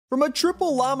From a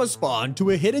triple llama spawn to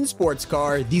a hidden sports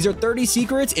car, these are 30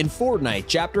 secrets in Fortnite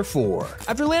Chapter 4.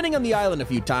 After landing on the island a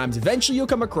few times, eventually you'll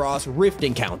come across rift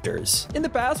encounters. In the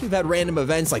past, we've had random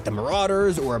events like the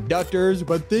Marauders or Abductors,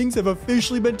 but things have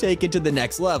officially been taken to the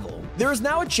next level. There is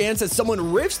now a chance that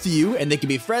someone rifts to you and they can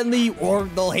be friendly or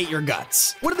they'll hate your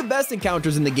guts. One of the best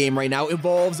encounters in the game right now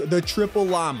involves the triple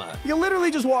llama. You can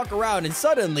literally just walk around and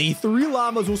suddenly 3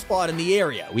 llamas will spawn in the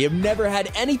area. We have never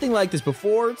had anything like this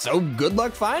before, so good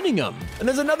luck finding them. And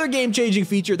there's another game-changing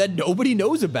feature that nobody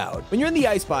knows about. When you're in the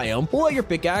ice biome, pull out your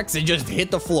pickaxe and just hit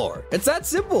the floor. It's that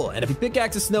simple, and if you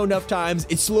pickaxe the snow enough times,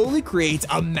 it slowly creates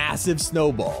a massive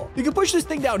snowball. You can push this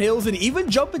thing down hills and even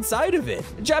jump inside of it.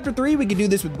 In Chapter 3, we could do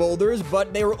this with boulders,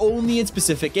 but they were only in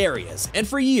specific areas. And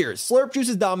for years, Slurp Juice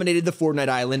has dominated the Fortnite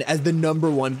island as the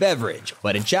 #1 beverage.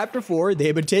 But in Chapter 4, they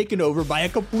have been taken over by a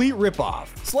complete ripoff.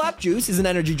 Slap Juice is an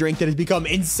energy drink that has become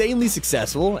insanely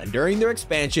successful, and during their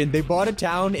expansion, they bought a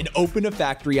town and opened a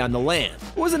factory on the land.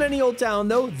 It wasn't any old town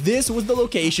though, this was the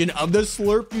location of the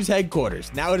Slurp Juice headquarters.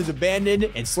 Now it is abandoned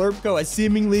and Slurpco has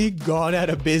seemingly gone out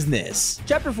of business.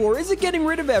 Chapter 4 isn't getting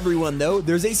rid of everyone though.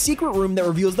 There's a secret room that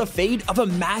reveals the fate of a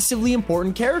massively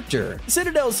important character. The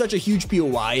Citadel is such a huge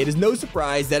POI, it is no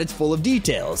surprise that it's full of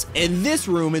details, and this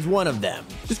room is one of them.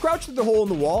 Just crouch through the hole in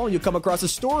the wall and you'll come across a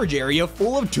storage area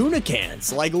full of tuna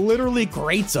cans, like literally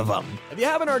crates of them. If you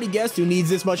haven't already guessed who needs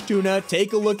this much tuna,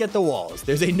 take a look at the walls.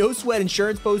 There's a no sweat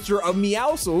insurance poster of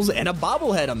Meowscles and a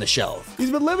bobblehead on the shelf.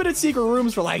 He's been living in secret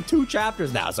rooms for like 2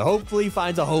 chapters now, so hopefully he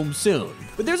finds a home soon.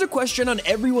 But there's a question on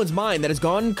everyone's mind that has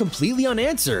gone completely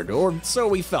unanswered, or so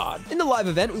we thought. In the live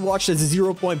event, we watched as the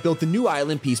 0 Point built a new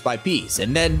island piece by piece,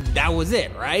 and then that was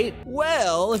it, right?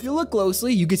 Well, if you look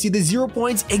closely, you can see the 0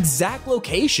 Point's exact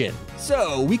location.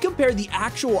 So we compared the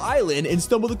actual island and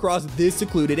stumbled across this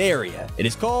secluded area. It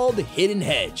is called Hidden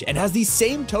Hedge and has these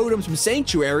same totems from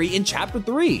Sanctuary in Chapter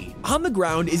 3. On the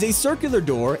ground is a circular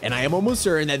door, and I am almost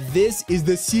certain that this is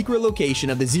the secret location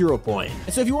of the 0 Point.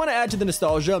 And so if you want to add to the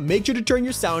nostalgia, make sure to turn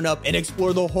your sound up and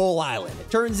explore the whole island.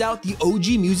 It turns out the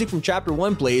OG music from Chapter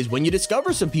 1 plays when you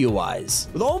discover some POIs.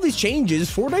 With all these changes,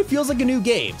 Fortnite feels like a new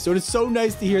game, so it is so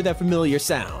nice to hear that familiar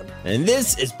sound. And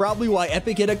this is probably why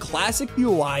Epic hit a classic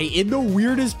POI in the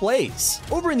weirdest place.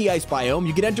 Over in the ice biome,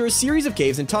 you can enter a series of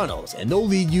caves and tunnels, and they'll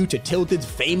lead you to Tilted's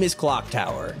famous clock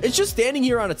tower. It's just standing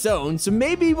here on its own, so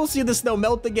maybe we'll see the snow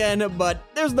melt again, but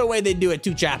there's no way they'd do it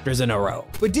 2 chapters in a row.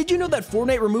 But did you know that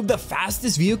Fortnite removed the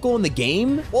fastest vehicle in the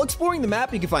game? While exploring the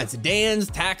map, you can find sedans,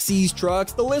 taxis,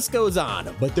 trucks, the list goes on.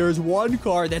 But there's one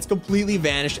car that's completely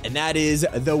vanished, and that is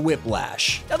the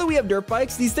Whiplash. Now that we have dirt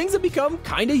bikes, these things have become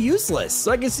kinda useless,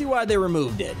 so I can see why they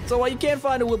removed it. So while you can't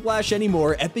find a Whiplash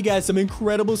anymore, Epic has some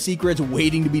incredible secrets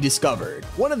waiting to be discovered.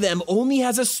 One of them only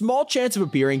has a small chance of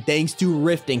appearing thanks to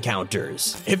rift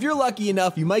encounters. If you're lucky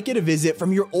enough, you might get a visit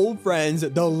from your old friends,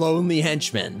 the Lonely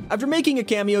Henchmen. After making a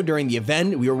cameo during the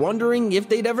event, we were wondering if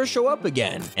they'd ever show up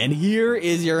again. And here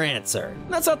is your answer.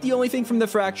 That's not the only thing from the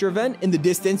Fracture event. In the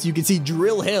distance, you can see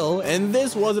Drill Hill, and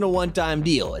this wasn't a one-time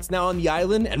deal. It's now on the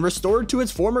island and restored to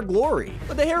its former glory.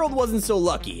 But the Herald wasn't so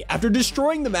lucky. After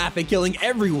destroying the map and killing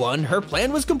everyone, her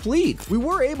plan was complete. We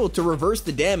were able to reverse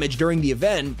the damage during the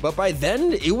event, but by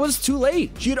then, it was too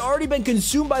late. She had already been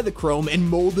consumed by the chrome and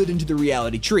molded into the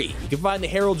reality tree. You can find the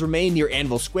Herald's remain near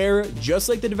Anvil Square, just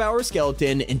like the Devourer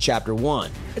skeleton in Chapter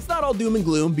 1. It's not all doom and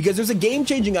gloom, because there's a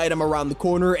game-changing item around the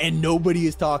corner and nobody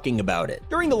is talking about it.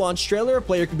 During the launch trailer, a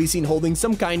player could be seen holding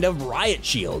some kind of riot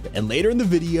shield, and later in the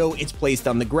video, it's placed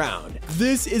on the ground.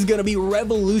 This is gonna be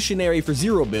revolutionary for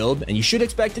Zero Build, and you should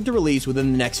expect it to release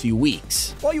within the next few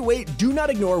weeks. While you wait, do not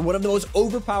ignore one of the most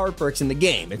overpowered perks in the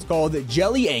game. It's called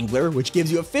Jelly Angler, which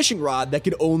gives you a fishing rod that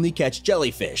can only catch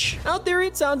jellyfish. Out there,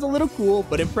 it sounds a little cool,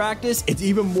 but in practice, it's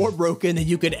even more broken than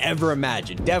you could ever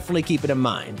imagine. Definitely keep it in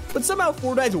mind. But somehow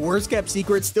Fortnite's worst-kept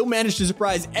secret still managed to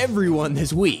surprise everyone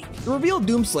this week. The reveal of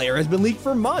Doomslayer has been leaked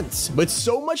for months, but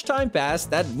so much time passed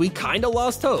that we kinda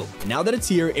lost hope. Now that it's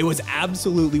here, it was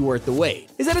absolutely worth the wait.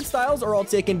 His edit styles are all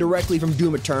taken directly from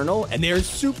Doom Eternal, and they're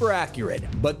super accurate,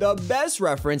 but the best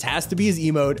reference has to be his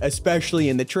emote, especially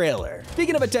in the trailer.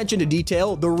 Speaking of attention to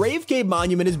detail, the Rave Cave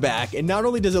Monument is back, and not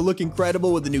only does it look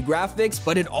incredible with the new graphics,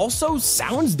 but it also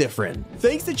sounds different.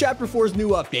 Thanks to Chapter 4's new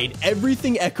update,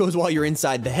 everything echoes while you're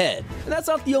inside the head. And that's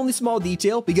not the only small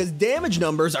detail, because damage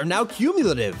numbers are now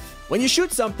cumulative. When you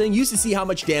shoot something, you used to see how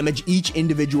much damage each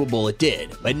individual bullet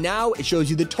did, but now it shows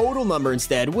you the total number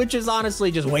instead, which is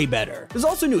honestly just way better. There's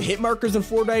also new hit markers in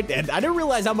Fortnite, and I didn't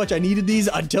realize how much I needed these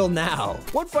until now.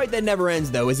 One fight that never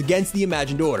ends though is against the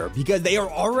Imagined Order, because they are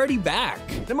already back.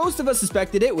 And most of us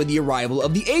suspected it with the arrival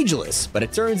of the Ageless, but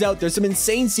it turns out there's some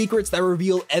insane secrets that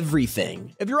reveal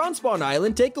everything. If you're on Spawn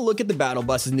Island, take a look at the Battle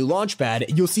Bus's new launchpad,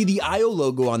 and you'll see the IO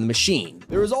logo on the machine.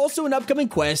 There is also an upcoming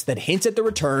quest that hints at the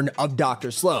return of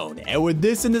Dr. Sloan, and with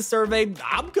this in the survey,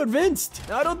 I'm convinced.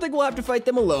 Now, I don't think we'll have to fight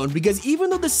them alone, because even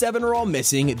though the 7 are all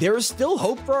missing, there is still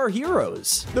hope for our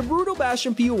heroes. The Brutal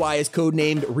Bastion POI is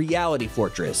codenamed Reality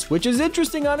Fortress, which is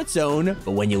interesting on its own,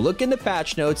 but when you look in the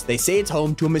patch notes, they say it's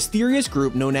home to a mysterious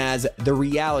group known as the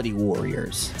Reality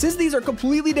Warriors. Since these are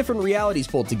completely different realities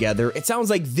pulled together, it sounds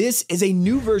like this is a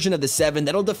new version of the 7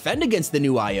 that'll defend against the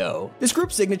new IO. This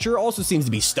group's signature also seems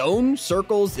to be stone,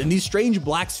 circles, and these strange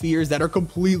black spheres that are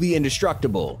completely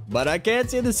indestructible. But I can't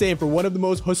say the same for one of the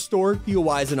most historic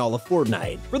POIs in all of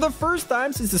Fortnite. For the first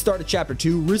time since the start of Chapter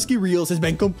 2, Risky Reels has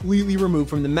been completely removed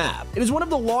from the map. It is one of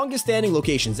the longest standing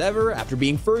locations ever after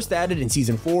being first added in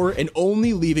Season 4 and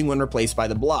only leaving when replaced by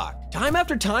the block. Time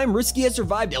after time, Risky has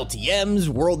survived LTMs,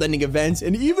 world-ending events,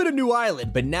 and even a new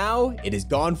island, but now it is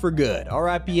gone for good.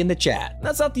 RIP in the chat. And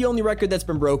that's not the only record that's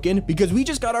been broken, because we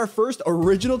just got our first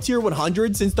original Tier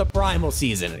 100 since the Primal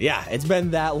season. Yeah, it's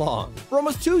been that long. For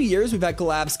almost 2 years, we've had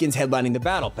collab skins headlining the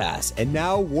Battle Pass, and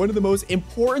now one of the most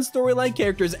important storyline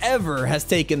characters ever has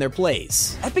taken their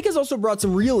place. Epic has also brought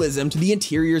some realism to the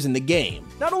interiors in the game.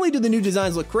 Not only do the new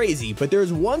designs look crazy, but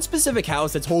there's one specific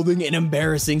house that's holding an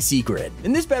embarrassing secret.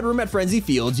 In this bedroom at Frenzy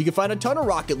Fields, you can find a ton of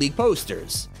Rocket League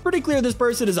posters. Pretty clear this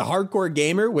person is a hardcore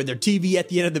gamer with their TV at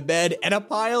the end of the bed and a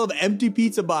pile of empty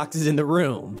pizza boxes in the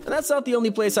room. And that's not the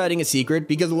only place hiding a secret,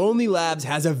 because Lonely Labs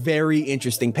has a very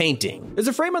interesting painting. There's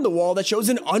a frame on the wall that shows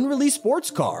an unreleased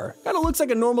sports car. Kinda looks like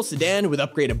a normal sedan with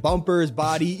upgraded bumpers,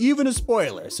 body, even a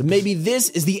spoiler. So maybe this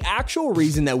is the actual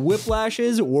reason that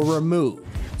whiplashes were removed.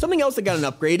 Something else that got an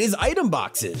upgrade is item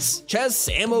boxes. Chests,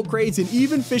 ammo crates, and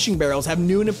even fishing barrels have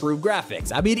new and improved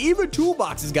graphics. I mean, even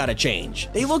toolboxes got a change.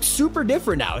 They look super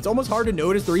different now. It's almost hard to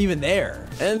notice they're even there.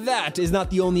 And that is not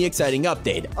the only exciting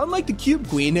update. Unlike the Cube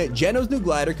Queen, Geno's new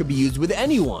glider could be used with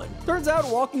anyone. Turns out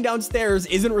walking downstairs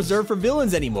isn't reserved for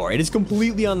villains anymore. It is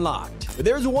completely unlocked. But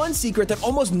there's one secret that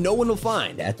almost no one will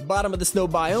find. At the bottom of the snow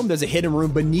biome, there's a hidden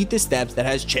room beneath the steps that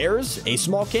has chairs, a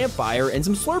small campfire, and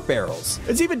some slurp barrels.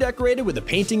 It's even decorated with a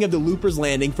painting of the Looper's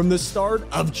Landing from the start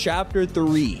of Chapter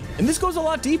 3. And this goes a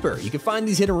lot deeper. You can find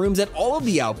these hidden rooms at all of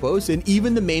the outposts and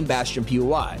even the main Bastion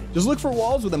POI. Just look for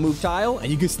walls with a move tile and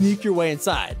you can sneak your way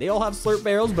inside. They all have slurp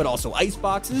barrels, but also ice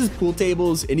boxes, pool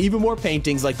tables, and even more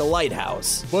paintings like the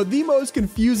lighthouse. But the most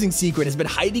confusing secret has been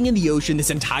hiding in the ocean this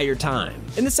entire time.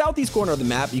 In the southeast corner of the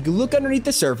map, you can look underneath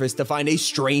the surface to find a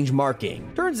strange marking.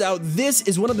 Turns out this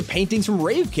is one of the paintings from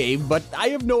Rave Cave, but I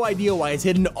have no idea why it's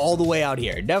hidden all the way out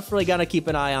here. Definitely gotta keep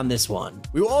an eye on this one.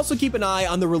 We will also keep an eye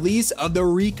on the release of the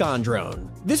Recon Drone.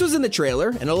 This was in the trailer,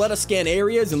 and it'll let us scan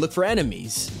areas and look for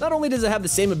enemies. Not only does it have the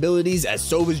same abilities as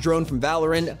Sova's drone from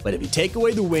Valorant, but if you take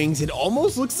away the wings, it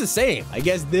almost looks the same. I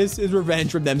guess this is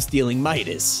revenge from them stealing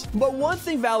Midas. But one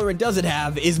thing Valorant doesn't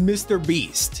have is Mr.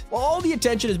 Beast. While all the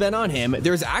attention has been on him,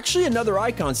 there's actually another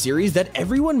Icon series that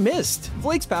everyone missed.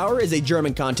 Flakes Power is a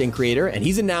German content creator, and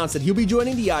he's announced that he'll be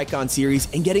joining the Icon series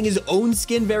and getting his own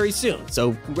skin very soon,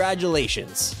 so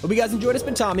congratulations. Hope you guys enjoyed. It's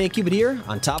been Tommy, and keep it here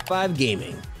on Top 5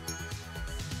 Gaming.